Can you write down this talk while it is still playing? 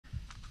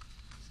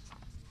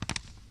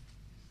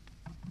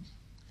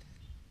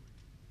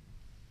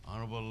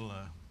Honorable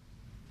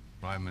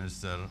Prime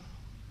Minister,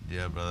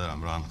 dear brother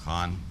Imran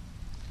Khan,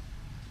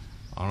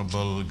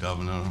 Honorable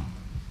Governor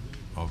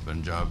of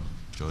Punjab,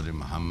 Chaudhry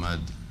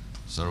Muhammad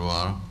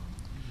Sarwar,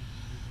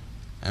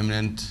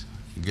 eminent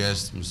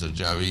guest Mr.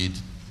 Javeed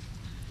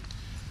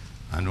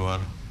Anwar,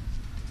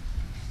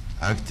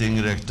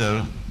 Acting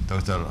Rector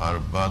Dr.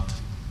 Arbat,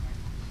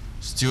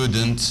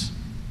 students,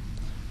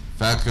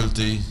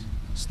 faculty,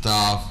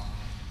 staff,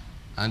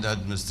 and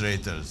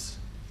administrators,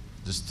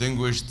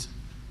 distinguished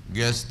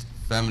guests,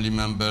 family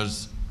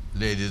members,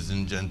 ladies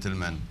and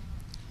gentlemen.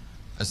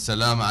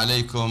 Assalamu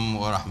alaikum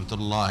wa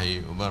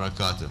rahmatullahi wa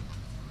barakatuh.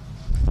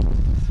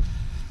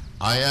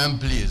 I am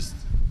pleased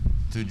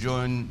to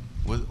join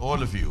with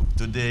all of you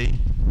today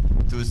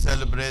to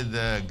celebrate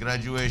the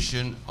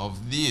graduation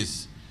of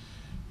these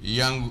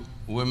young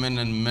women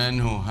and men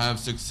who have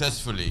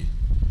successfully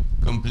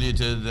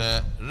completed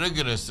the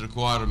rigorous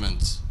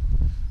requirements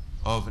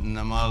of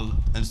NAMAL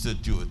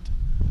Institute.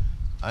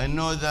 I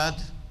know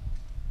that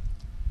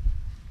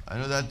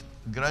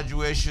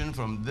graduation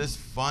from this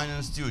fine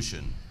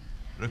institution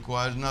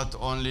requires not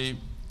only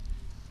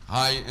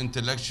high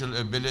intellectual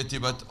ability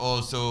but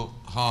also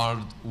hard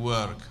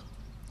work,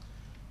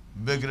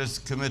 vigorous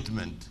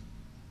commitment,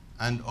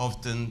 and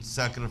often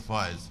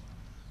sacrifice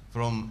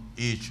from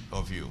each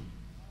of you.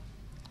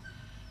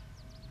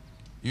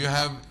 You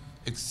have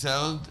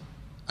excelled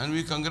and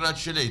we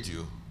congratulate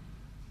you.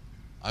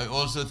 I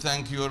also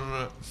thank your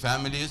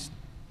families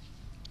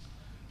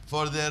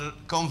for their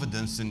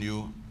confidence in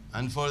you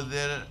and for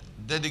their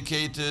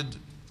dedicated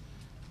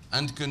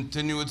and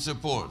continued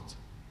support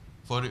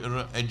for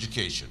your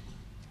education.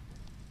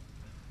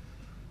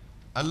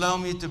 Allow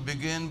me to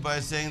begin by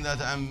saying that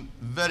I'm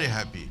very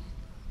happy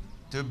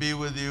to be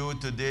with you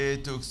today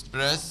to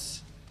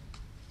express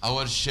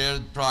our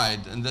shared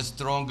pride in the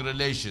strong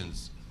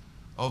relations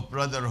of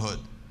brotherhood,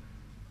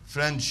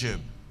 friendship,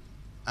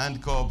 and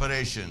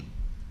cooperation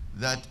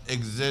that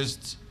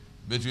exist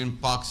between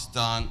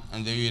Pakistan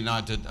and the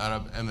United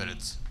Arab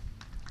Emirates.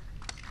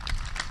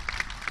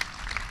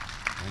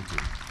 Thank you.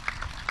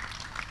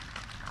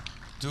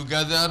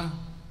 Together,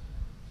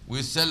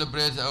 we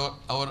celebrate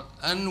our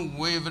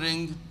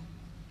unwavering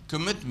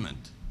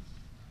commitment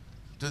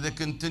to the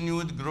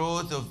continued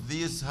growth of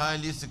these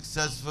highly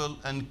successful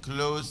and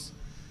close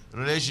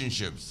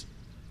relationships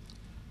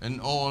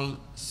in all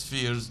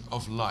spheres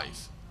of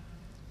life.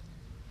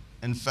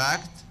 In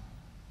fact,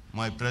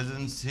 my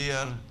presence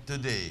here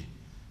today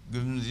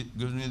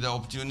gives me the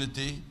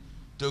opportunity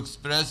to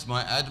express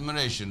my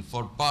admiration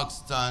for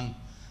Pakistan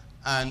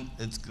and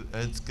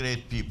its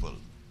great people.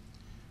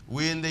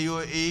 We in the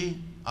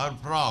UAE are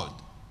proud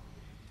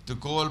to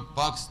call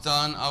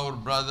Pakistan our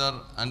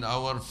brother and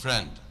our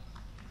friend.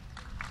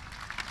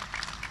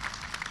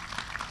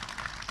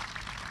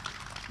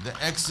 The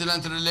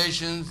excellent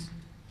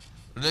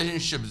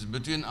relationships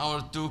between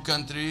our two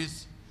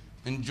countries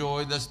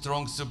enjoy the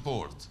strong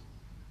support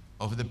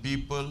of the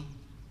people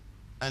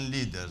and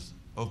leaders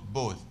of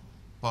both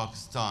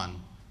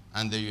Pakistan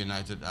and the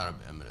United Arab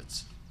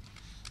Emirates.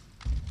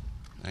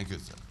 Thank you,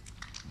 sir.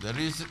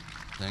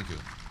 Thank you.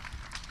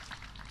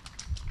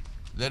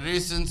 The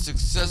recent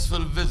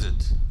successful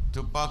visit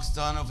to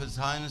Pakistan of His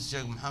Highness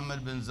Sheikh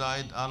Mohammed bin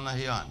Zayed Al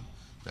Nahyan,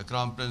 the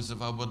Crown Prince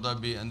of Abu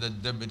Dhabi and the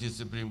Deputy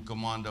Supreme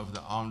Commander of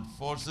the Armed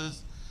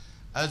Forces,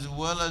 as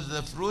well as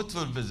the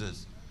fruitful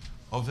visits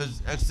of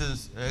His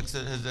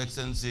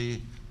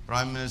Excellency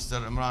Prime Minister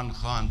Imran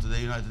Khan to the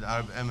United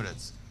Arab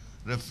Emirates,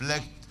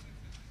 reflect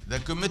the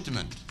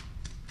commitment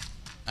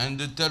and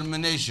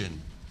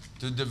determination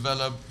to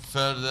develop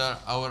further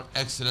our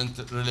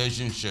excellent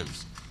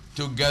relationships.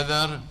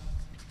 Together,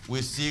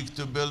 we seek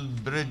to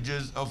build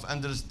bridges of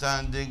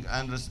understanding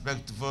and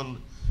respectful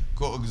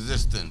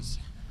coexistence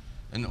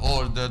in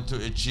order to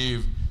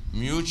achieve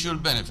mutual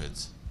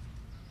benefits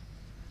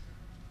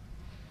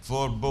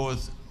for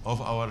both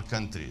of our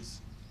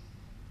countries,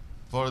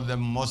 for the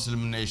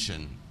Muslim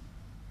nation,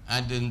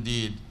 and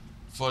indeed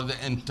for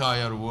the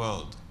entire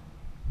world.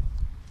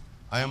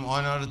 I am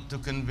honored to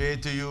convey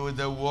to you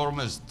the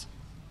warmest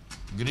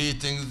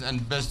greetings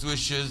and best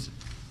wishes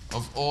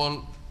of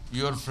all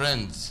your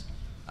friends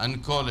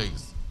and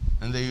colleagues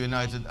in the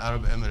United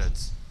Arab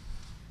Emirates.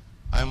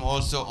 I am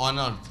also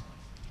honored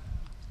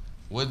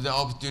with the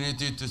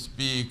opportunity to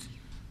speak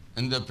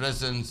in the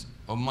presence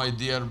of my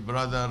dear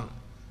brother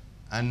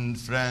and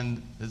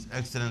friend, His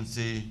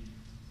Excellency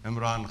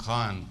Imran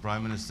Khan,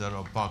 Prime Minister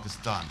of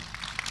Pakistan.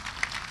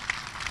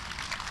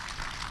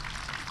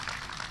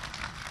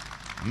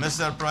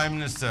 Mr. Prime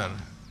Minister,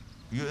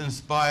 you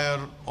inspire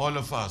all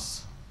of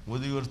us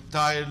with your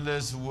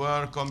tireless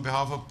work on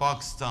behalf of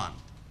Pakistan.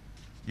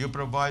 You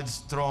provide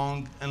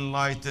strong,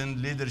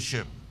 enlightened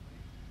leadership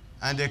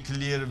and a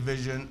clear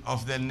vision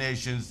of the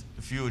nation's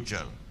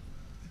future.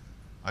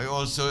 I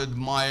also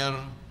admire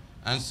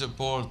and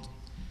support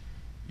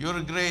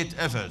your great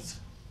efforts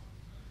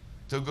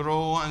to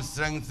grow and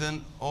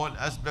strengthen all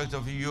aspects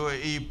of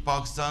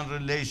UAE-Pakistan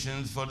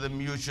relations for the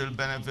mutual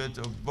benefit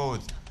of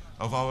both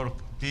of our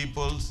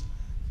peoples.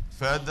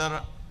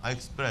 Further, I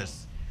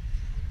express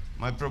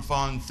my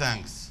profound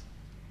thanks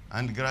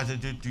and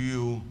gratitude to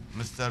you,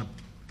 Mr.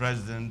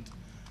 President,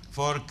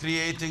 for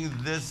creating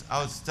this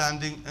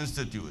outstanding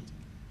institute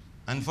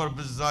and for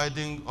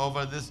presiding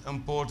over this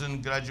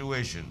important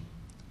graduation.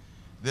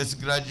 This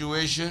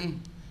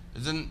graduation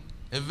is an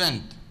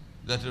event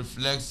that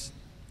reflects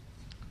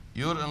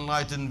your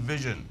enlightened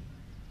vision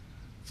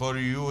for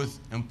youth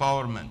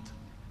empowerment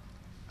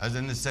as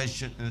an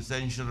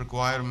essential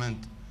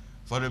requirement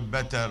for a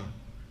better,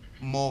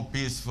 more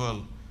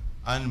peaceful,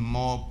 and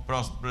more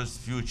prosperous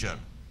future.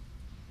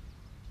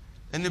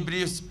 In a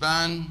brief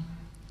span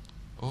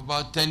of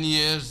about 10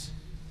 years,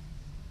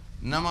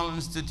 NAMAL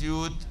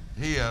Institute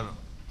here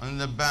on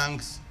the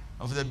banks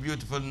of the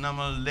beautiful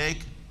NAMAL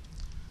Lake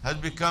has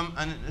become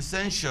an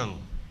essential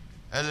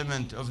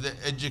element of the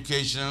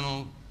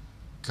educational,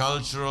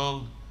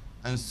 cultural,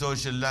 and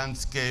social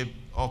landscape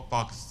of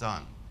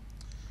Pakistan.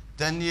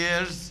 10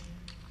 years,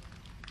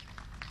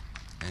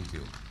 thank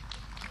you.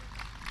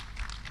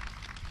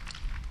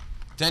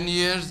 10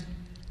 years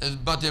is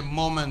but a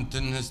moment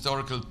in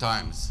historical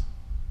times,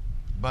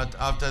 but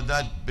after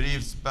that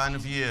brief span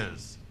of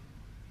years,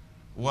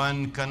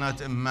 one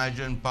cannot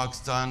imagine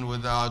Pakistan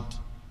without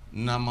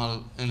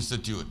NAMAL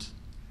Institute.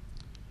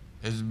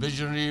 Its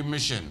visionary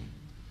mission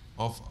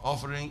of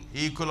offering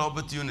equal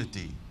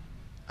opportunity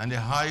and a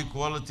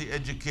high-quality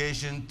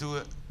education to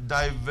a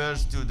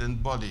diverse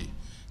student body,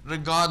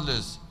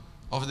 regardless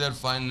of their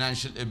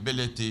financial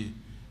ability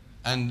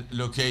and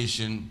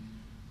location,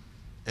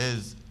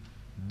 is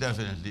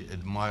definitely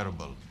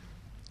admirable.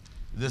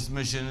 This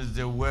mission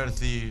is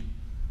worthy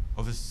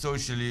of a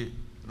socially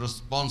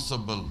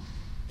responsible,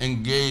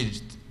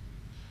 engaged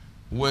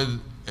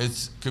with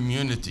its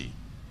community,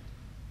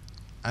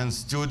 and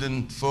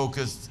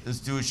student-focused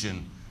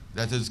institution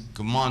that is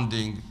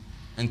commanding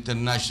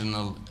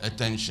international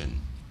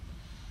attention.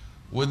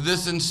 With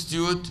this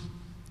institute,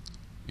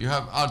 you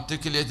have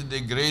articulated a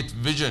great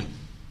vision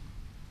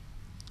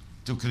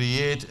to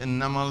create in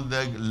NAMAL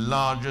the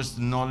largest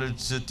knowledge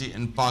city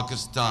in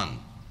Pakistan.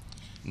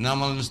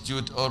 NAMAL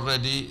Institute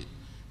already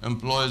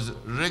employs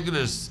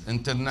rigorous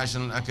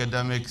international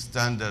academic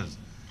standards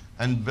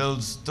and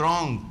builds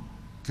strong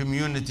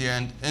community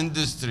and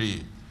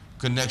industry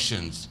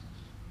connections.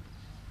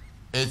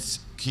 Its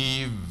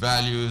key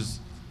values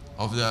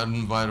of the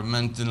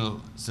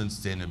environmental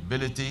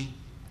sustainability,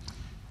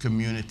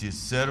 community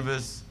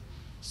service,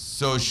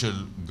 social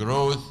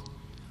growth,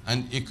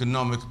 and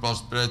economic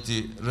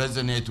prosperity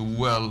resonate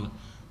well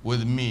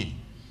with me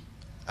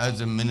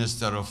as a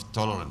minister of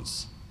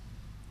tolerance.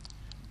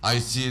 I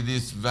see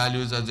these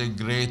values as a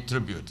great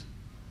tribute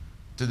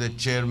to the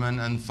chairman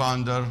and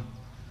founder,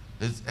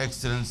 His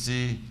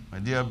Excellency, my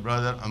dear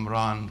brother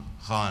Imran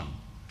Khan,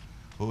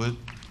 who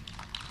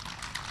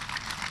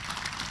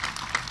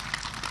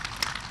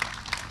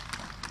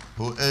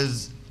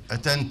is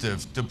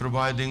attentive to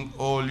providing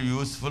all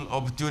useful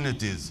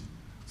opportunities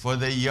for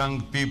the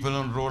young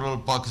people in rural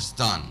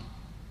Pakistan.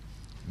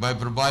 By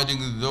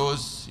providing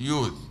those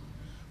youth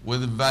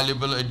with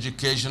valuable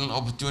educational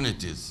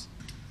opportunities,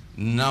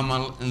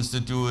 NAMAL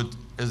Institute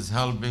is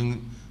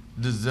helping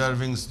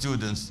deserving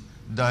students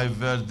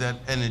divert their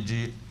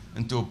energy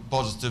into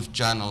positive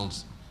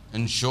channels.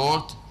 In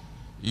short,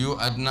 you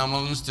at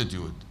NAMAL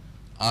Institute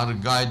are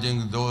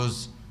guiding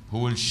those who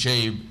will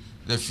shape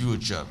the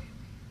future,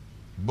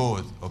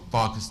 both of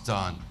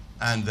Pakistan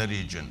and the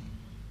region.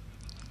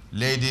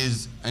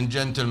 Ladies and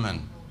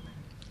gentlemen,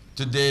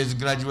 today's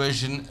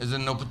graduation is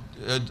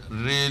a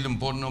real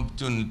important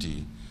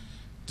opportunity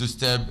to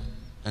step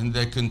in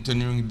the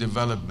continuing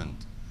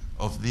development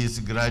of these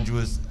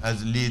graduates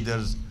as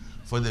leaders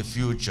for the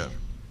future.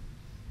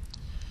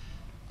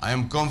 I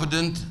am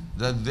confident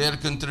that their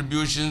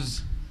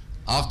contributions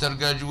after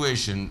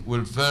graduation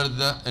will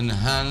further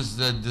enhance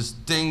the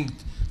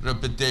distinct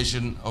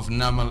reputation of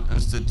NAMAL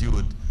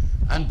Institute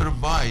and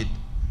provide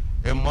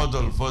a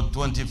model for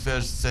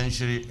 21st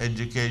century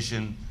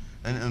education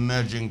in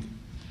emerging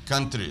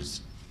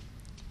countries.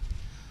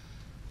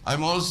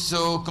 I'm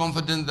also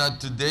confident that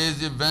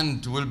today's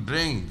event will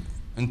bring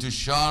into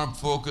sharp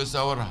focus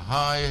our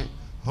high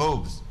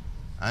hopes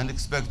and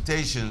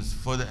expectations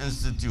for the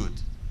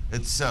Institute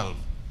itself.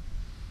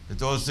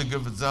 It also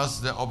gives us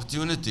the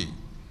opportunity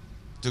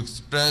to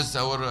express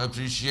our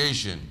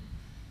appreciation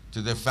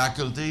to the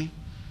faculty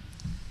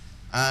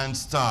and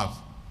staff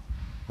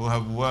who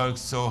have worked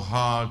so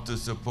hard to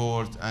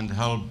support and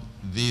help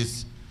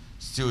these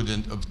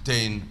students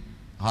obtain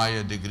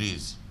higher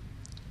degrees.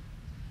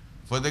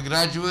 For the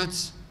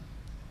graduates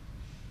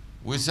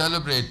we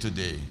celebrate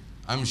today,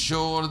 I'm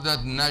sure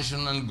that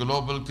national and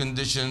global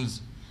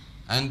conditions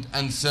and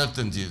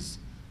uncertainties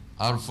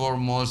are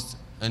foremost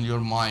in your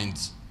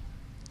minds.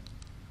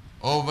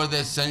 Over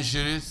the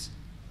centuries,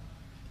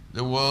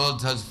 the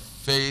world has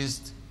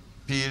faced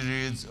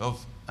periods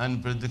of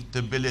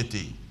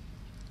unpredictability.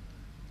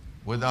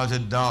 Without a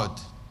doubt,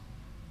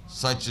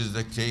 such is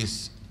the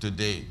case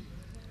today.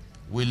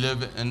 We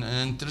live in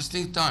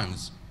interesting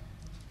times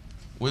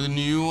with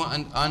new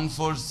and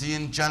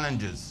unforeseen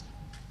challenges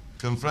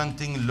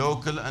confronting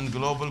local and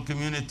global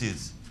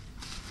communities.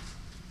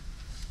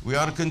 We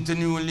are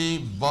continually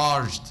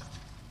barraged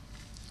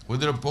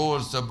with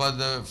reports about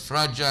the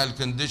fragile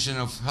condition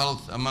of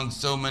health among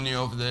so many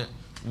of the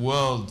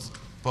world's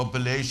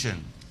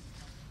population.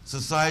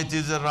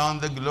 Societies around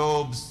the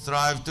globe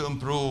strive to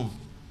improve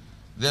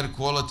their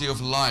quality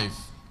of life.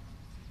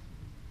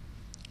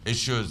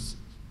 Issues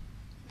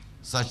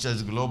such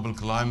as global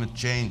climate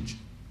change,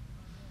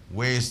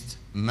 waste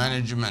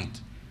management,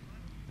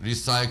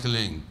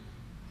 recycling,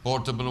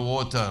 potable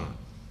water,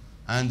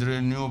 and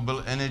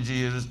renewable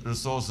energy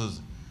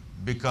resources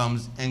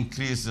becomes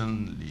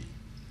increasingly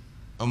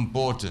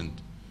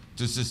important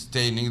to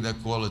sustaining the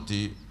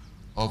quality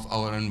of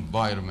our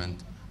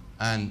environment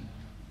and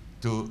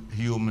to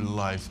human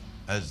life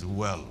as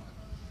well.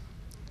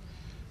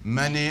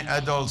 Many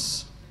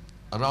adults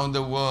around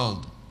the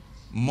world,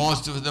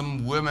 most of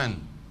them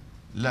women,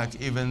 lack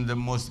even the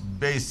most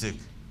basic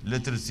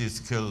literacy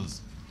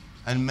skills,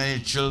 and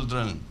many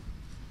children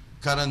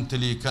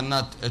currently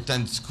cannot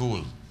attend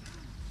school.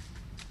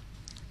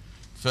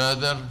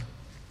 Further,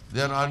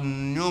 there are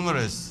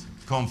numerous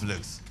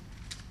conflicts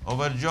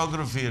over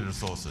geography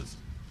resources,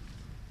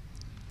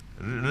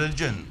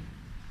 religion,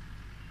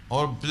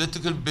 or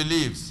political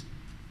beliefs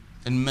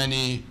in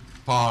many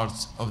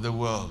parts of the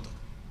world.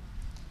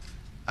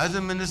 As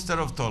a Minister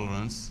of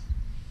Tolerance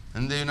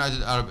in the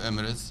United Arab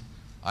Emirates,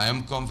 I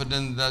am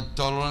confident that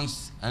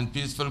tolerance and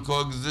peaceful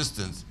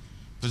coexistence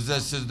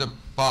possesses the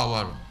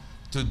power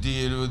to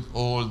deal with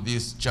all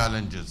these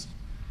challenges.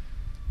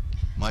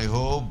 My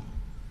hope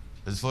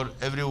is for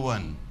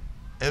everyone,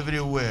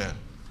 everywhere,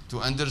 to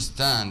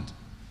understand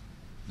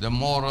the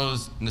moral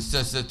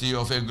necessity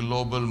of a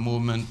global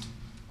movement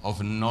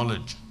of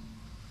knowledge,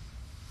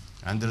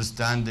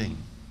 understanding,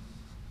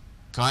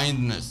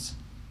 kindness,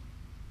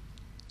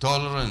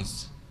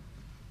 tolerance,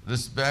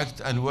 respect,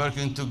 and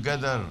working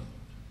together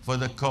for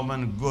the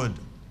common good.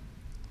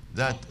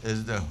 That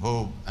is the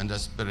hope and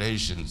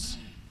aspirations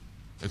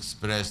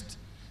expressed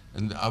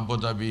in the Abu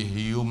Dhabi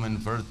Human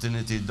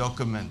Fraternity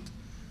document.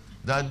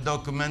 That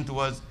document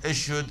was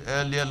issued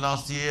earlier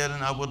last year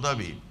in Abu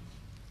Dhabi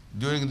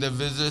during the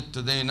visit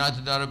to the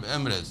United Arab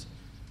Emirates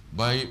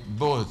by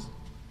both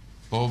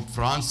Pope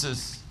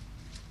Francis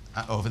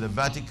of the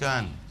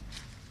Vatican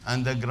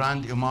and the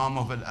Grand Imam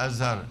of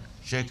Al-Azhar,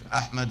 Sheikh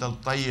Ahmed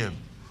Al-Tayyib.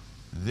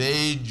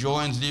 They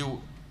jointly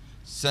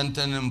sent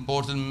an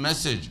important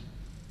message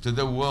to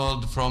the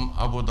world from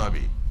Abu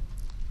Dhabi.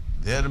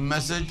 Their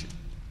message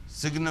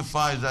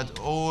signifies that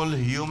all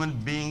human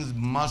beings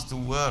must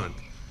work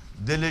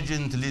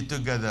diligently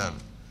together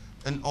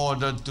in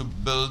order to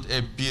build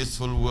a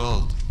peaceful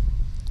world,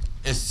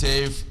 a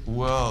safe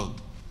world,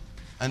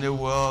 and a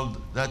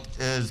world that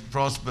is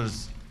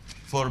prosperous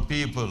for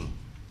people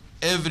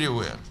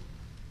everywhere.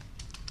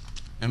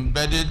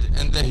 Embedded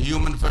in the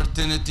Human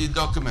Fraternity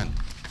document,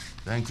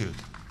 thank you,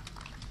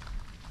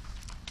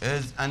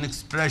 is an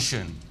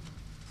expression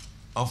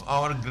of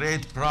our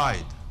great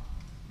pride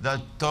that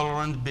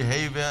tolerant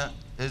behavior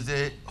is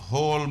a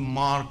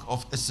hallmark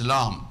of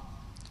Islam.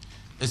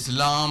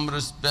 Islam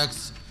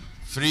respects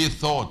free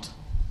thought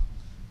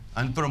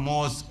and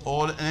promotes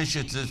all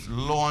initiatives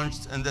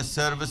launched in the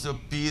service of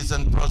peace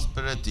and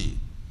prosperity.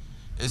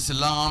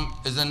 Islam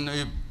is an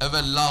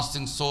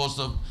everlasting source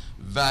of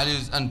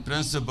values and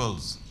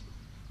principles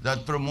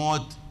that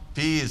promote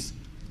peace,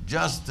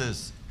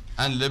 justice,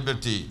 and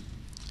liberty.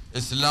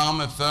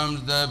 Islam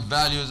affirms the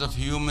values of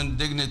human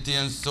dignity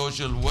and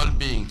social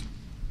well-being.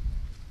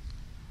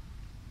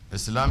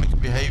 Islamic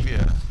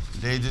behavior,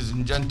 ladies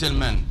and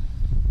gentlemen,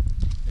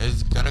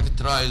 is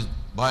characterized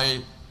by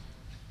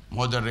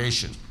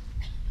moderation.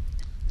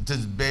 It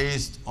is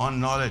based on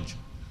knowledge,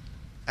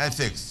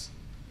 ethics,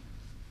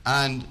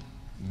 and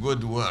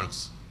good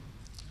works.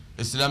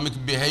 Islamic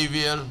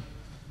behavior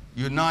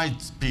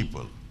unites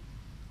people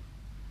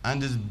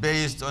and is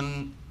based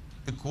on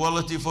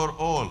equality for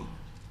all.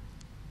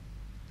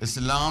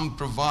 Islam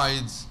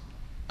provides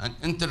an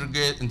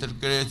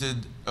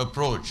integrated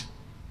approach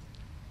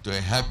to a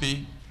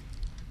happy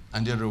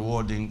and a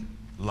rewarding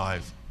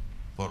life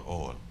for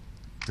all.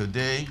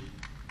 Today,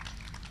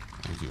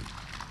 thank you.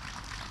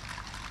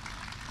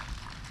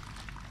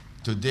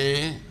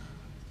 Today,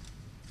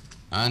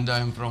 and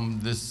I'm from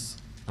this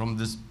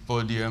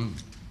podium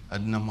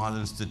at NAMAL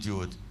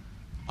Institute,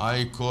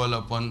 I call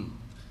upon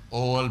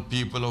all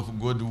people of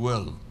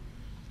goodwill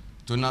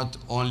to not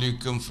only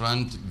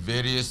confront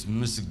various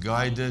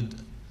misguided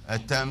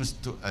attempts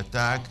to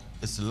attack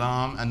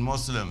Islam and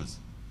Muslims,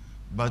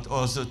 but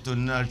also to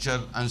nurture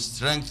and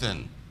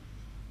strengthen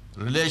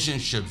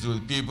relationships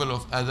with people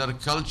of other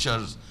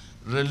cultures,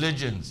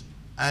 religions,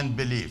 and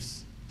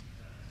beliefs.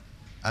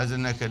 As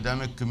an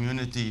academic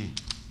community,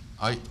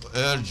 I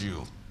urge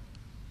you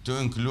to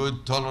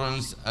include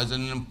tolerance as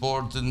an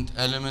important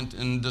element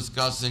in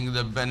discussing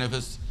the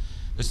benefits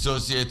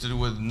associated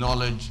with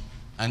knowledge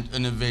and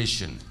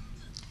innovation.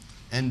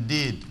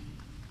 Indeed,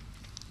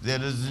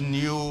 there is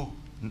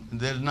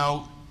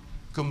now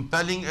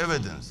compelling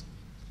evidence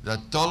that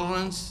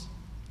tolerance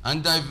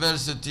and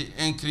diversity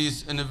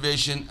increase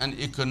innovation and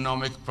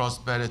economic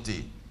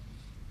prosperity.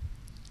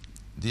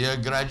 Dear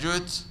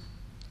graduates,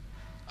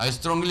 I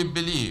strongly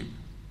believe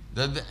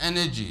that the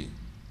energy,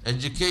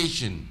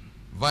 education,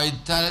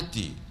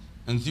 vitality,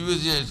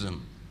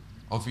 enthusiasm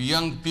of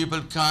young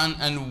people can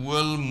and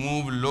will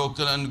move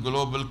local and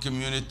global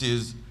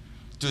communities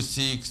to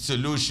seek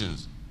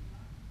solutions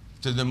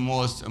to the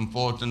most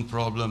important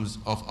problems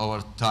of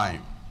our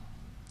time.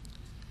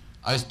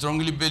 I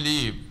strongly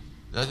believe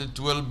that it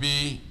will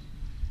be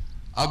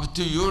up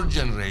to your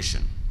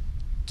generation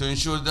to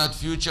ensure that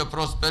future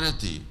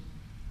prosperity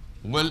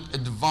will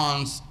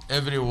advance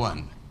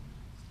everyone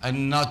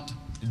and not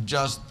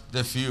just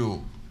the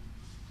few.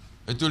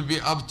 It will be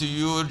up to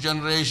your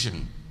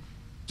generation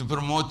to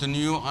promote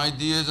new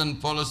ideas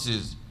and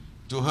policies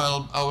to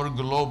help our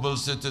global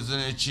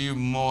citizens achieve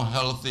more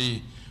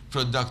healthy,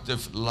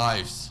 productive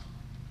lives.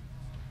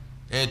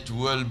 It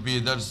will be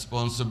the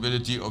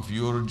responsibility of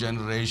your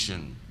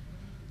generation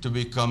to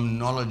become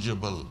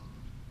knowledgeable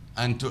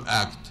and to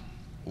act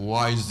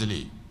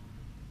wisely.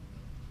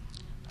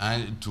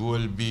 And it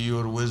will be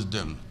your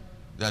wisdom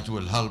that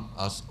will help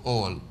us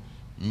all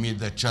meet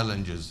the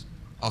challenges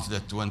of the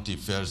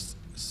 21st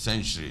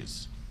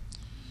centuries.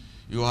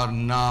 You are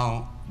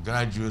now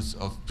graduates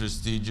of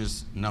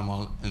prestigious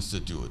NAMAL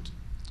Institute,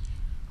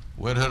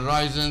 where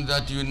horizons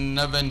that you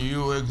never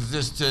knew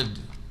existed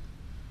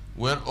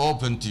were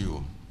open to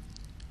you.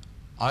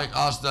 I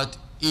ask that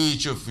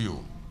each of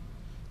you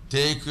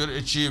take your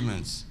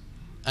achievements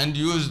and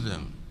use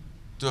them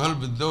to help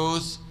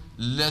those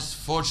less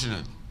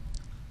fortunate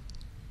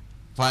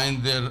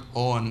find their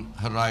own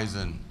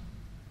horizon.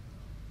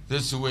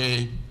 This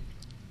way,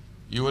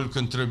 you will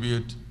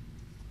contribute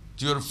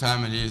to your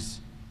families,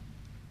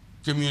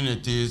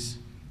 communities,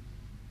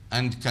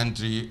 and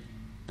country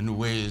in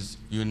ways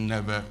you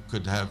never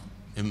could have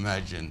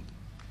imagined.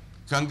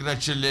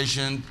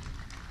 Congratulations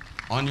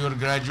on your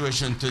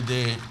graduation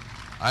today.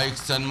 I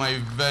extend my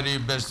very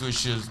best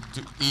wishes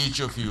to each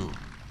of you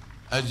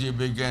as you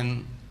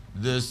begin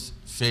this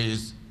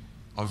phase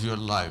of your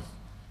life.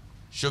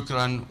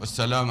 Shukran,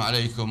 wassalamu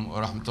alaikum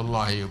wa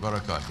rahmatullahi wa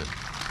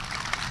barakatuh.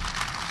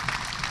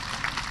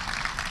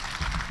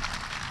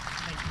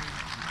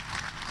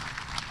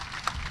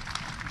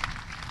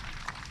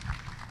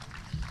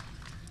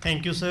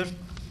 Thank you, sir.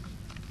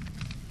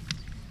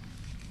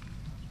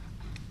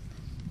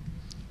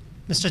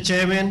 Mr.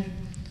 Chairman,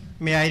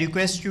 may I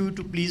request you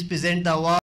to please present the award